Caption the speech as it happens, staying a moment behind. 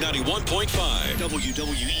91.5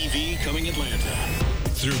 WWEV coming Atlanta.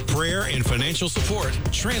 Through prayer and financial support,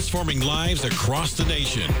 transforming lives across the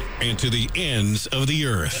nation and to the ends of the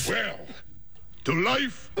earth. Well, to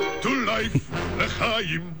life,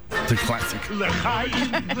 l'chaim. It's a classic.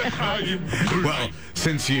 L'chaim. Well,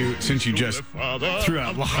 since you just threw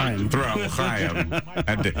out L'chaim,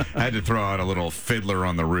 had to throw out a little Fiddler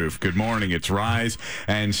on the Roof. Good morning, it's Rise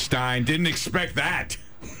and Stein. Didn't expect that,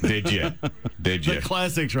 did you? The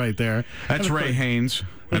classics right there. That's Ray Haynes.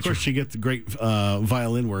 Of course, you get the great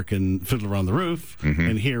violin work in Fiddler on the Roof,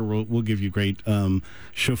 and here we'll give you great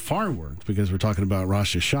shofar work because we're talking about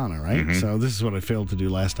Rosh Hashanah, right? So this is what I failed to do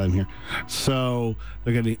last time here. So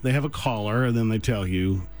they have a caller, and then they tell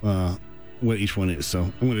you what each one is. So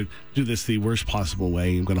I'm going to do this the worst possible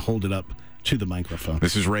way. I'm going to hold it up to the microphone.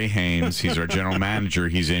 This is Ray Haynes. He's our general manager.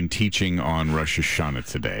 He's in teaching on Rosh Hashanah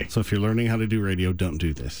today. So if you're learning how to do radio, don't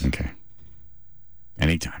do this. Okay.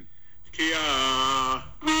 Anytime.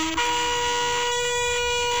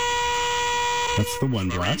 That's the one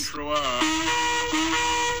blast. The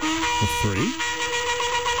three.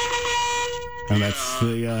 And that's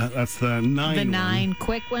the nine. The nine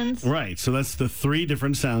quick ones. Right. So that's the three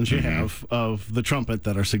different sounds you have of the trumpet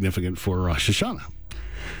that are significant for Rosh Hashanah.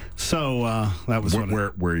 So that was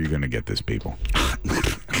where are you going to get this, people?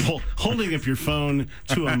 Holding up your phone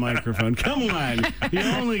to a microphone. Come on. You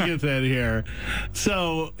only get that here.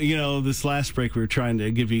 So, this last break we were trying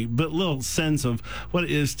to give you a little sense of what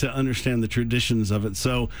it is to understand the traditions of it.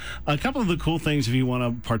 So a couple of the cool things, if you want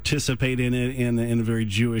to participate in it in a very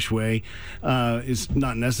Jewish way, it's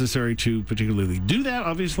not necessary to particularly do that,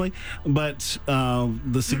 obviously, but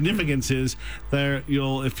the significance is there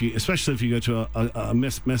especially if you go to a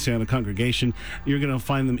Messianic congregation, you're going to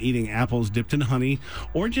find them eating apples dipped in honey,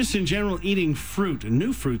 or just in general eating fruit,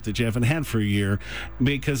 new fruit that you haven't had for a year,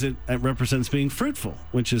 because it represents being fruitful,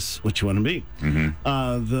 which is what you want to be.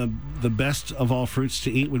 The best of all fruits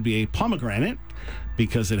to eat would be a pomegranate,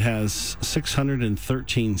 because it has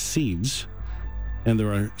 613 seeds, and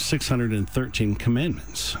there are 613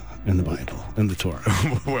 commandments in the Bible, in the Torah.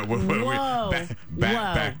 Whoa.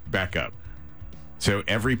 Back up. So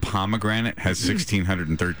every pomegranate has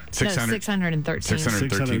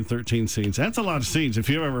 613 seeds. That's a lot of seeds. If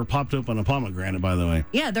you ever popped open a pomegranate, by the way.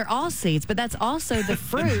 Yeah, they're all seeds, but that's also the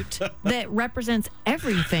fruit that represents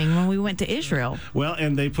everything when we went to Israel. Well,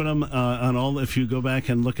 and they put them on all. If you go back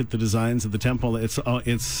and look at the designs of the temple, they put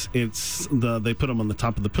them on the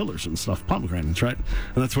top of the pillars and stuff. Pomegranates, right?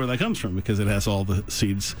 And that's where that comes from, because it has all the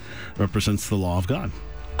seeds, represents the law of God.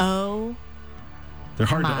 Oh. They're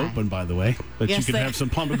hard to open, by the way, but yes, you can have some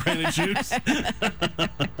pomegranate juice.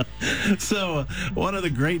 So one of the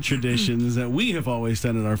great traditions that we have always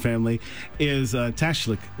done in our family is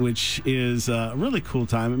Tashlik, which is a really cool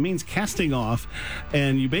time. It means casting off,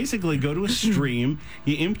 and you basically go to a stream,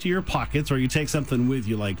 you empty your pockets, or you take something with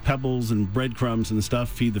you, like pebbles and breadcrumbs and stuff,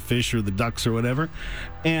 feed the fish or the ducks or whatever,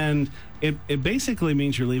 and it basically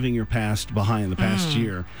means you're leaving your past behind, the past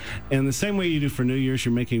year. And the same way you do for New Year's,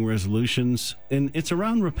 you're making resolutions. And it's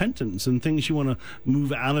around repentance and things you want to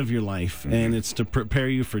move out of your life. And it's to prepare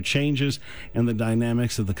you for changes and the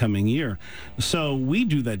dynamics of the coming year. So we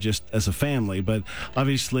do that just as a family. But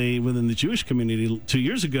obviously, within the Jewish community, 2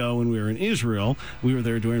 years ago when we were in Israel, we were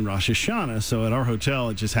there during Rosh Hashanah. So at our hotel,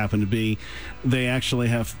 it just happened to be, they actually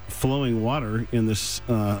have flowing water in this,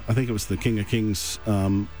 I think it was the King of Kings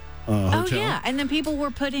hotel. Oh yeah, and then people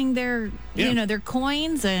were putting their, their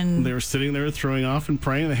coins, and they were sitting there throwing off and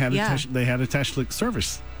praying. They had a Tashlik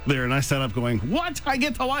service there, and I sat up going, "What? I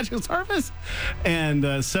get to watch a service?"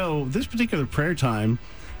 And so this particular prayer time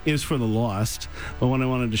is for the lost. But what I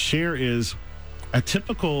wanted to share is a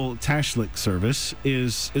typical Tashlik service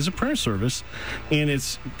is a prayer service, and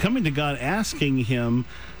it's coming to God, asking Him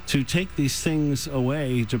to take these things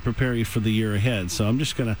away to prepare you for the year ahead. So I'm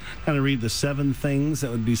just going to kind of read the 7 things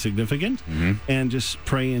that would be significant and just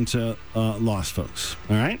pray into lost folks.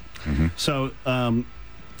 All right? So, and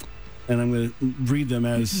I'm going to read them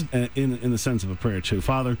as in the sense of a prayer too.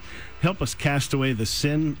 Father, help us cast away the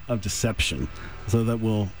sin of deception so that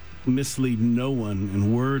we'll mislead no one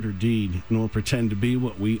in word or deed, nor pretend to be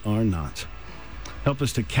what we are not. Help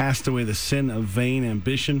us to cast away the sin of vain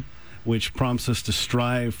ambition, which prompts us to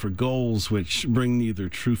strive for goals which bring neither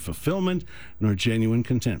true fulfillment nor genuine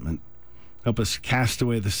contentment. Help us cast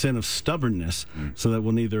away the sin of stubbornness so that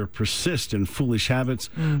we'll neither persist in foolish habits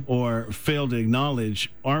or fail to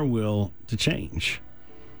acknowledge our will to change.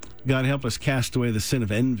 God, help us cast away the sin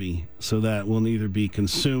of envy so that we'll neither be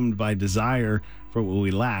consumed by desire for what we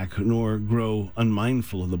lack nor grow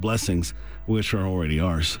unmindful of the blessings which are already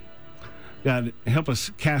ours. God, help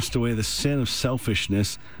us cast away the sin of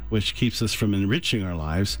selfishness, which keeps us from enriching our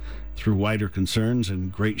lives through wider concerns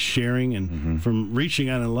and great sharing and from reaching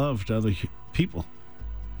out in love to other people.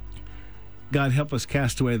 God, help us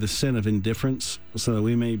cast away the sin of indifference so that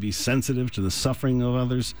we may be sensitive to the suffering of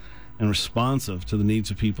others and responsive to the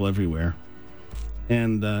needs of people everywhere.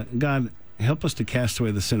 And God, help us to cast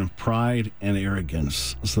away the sin of pride and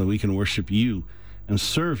arrogance so that we can worship you and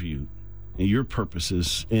serve you and your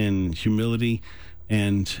purposes in humility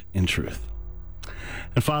and in truth.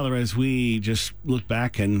 And Father, as we just look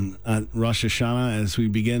back and Rosh Hashanah, as we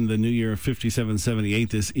begin the new year of 5778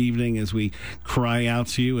 this evening, as we cry out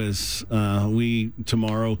to you, as we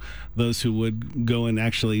tomorrow, those who would go and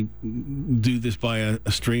actually do this by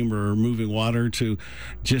a stream or moving water, to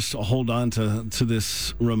just hold on to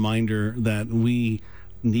this reminder that we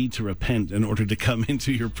need to repent in order to come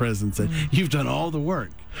into your presence. And you've done all the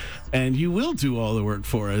work, and you will do all the work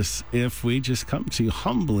for us if we just come to you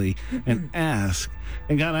humbly and ask.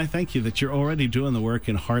 And God, I thank you that you're already doing the work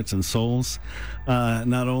in hearts and souls,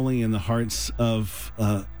 not only in the hearts of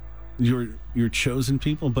your chosen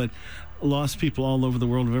people, but lost people all over the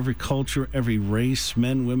world, of every culture, every race,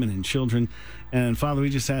 men, women, and children. And Father,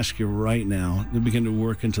 we just ask you right now to begin to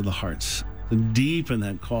work into the hearts, to deepen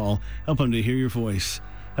that call, help them to hear your voice.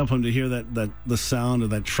 Help them to hear that the sound of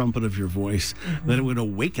that trumpet of your voice, that it would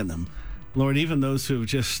awaken them. Lord, even those who have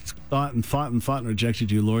just thought and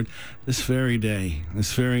rejected you, Lord, this very day,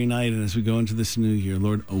 this very night, and as we go into this new year,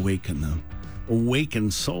 Lord, awaken them. Awaken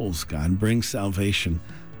souls, God. Bring salvation.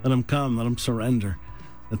 Let them come. Let them surrender,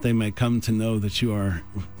 that they may come to know that you are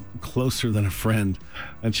closer than a friend,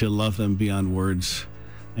 that you love them beyond words.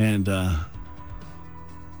 And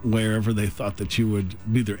wherever they thought that you would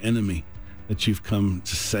be their enemy, that you've come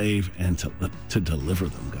to save and to deliver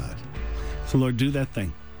them, God. So, Lord, do that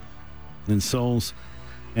thing in souls.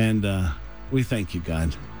 And we thank you,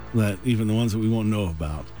 God, that even the ones that we won't know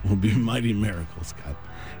about will be mighty miracles, God.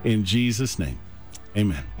 In Jesus' name,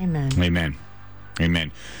 amen. Amen. Amen.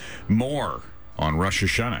 Amen. More on Rosh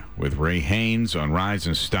Hashanah with Ray Haynes on Rise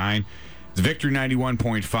and Stein. It's Victory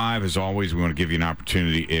 91.5. As always, we want to give you an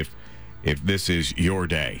opportunity if this is your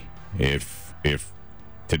day, if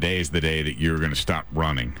today is the day that you're going to stop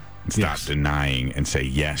running and stop denying and say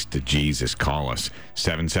yes to Jesus, call us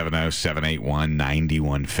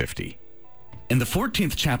 770-781-9150. In the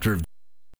 14th chapter of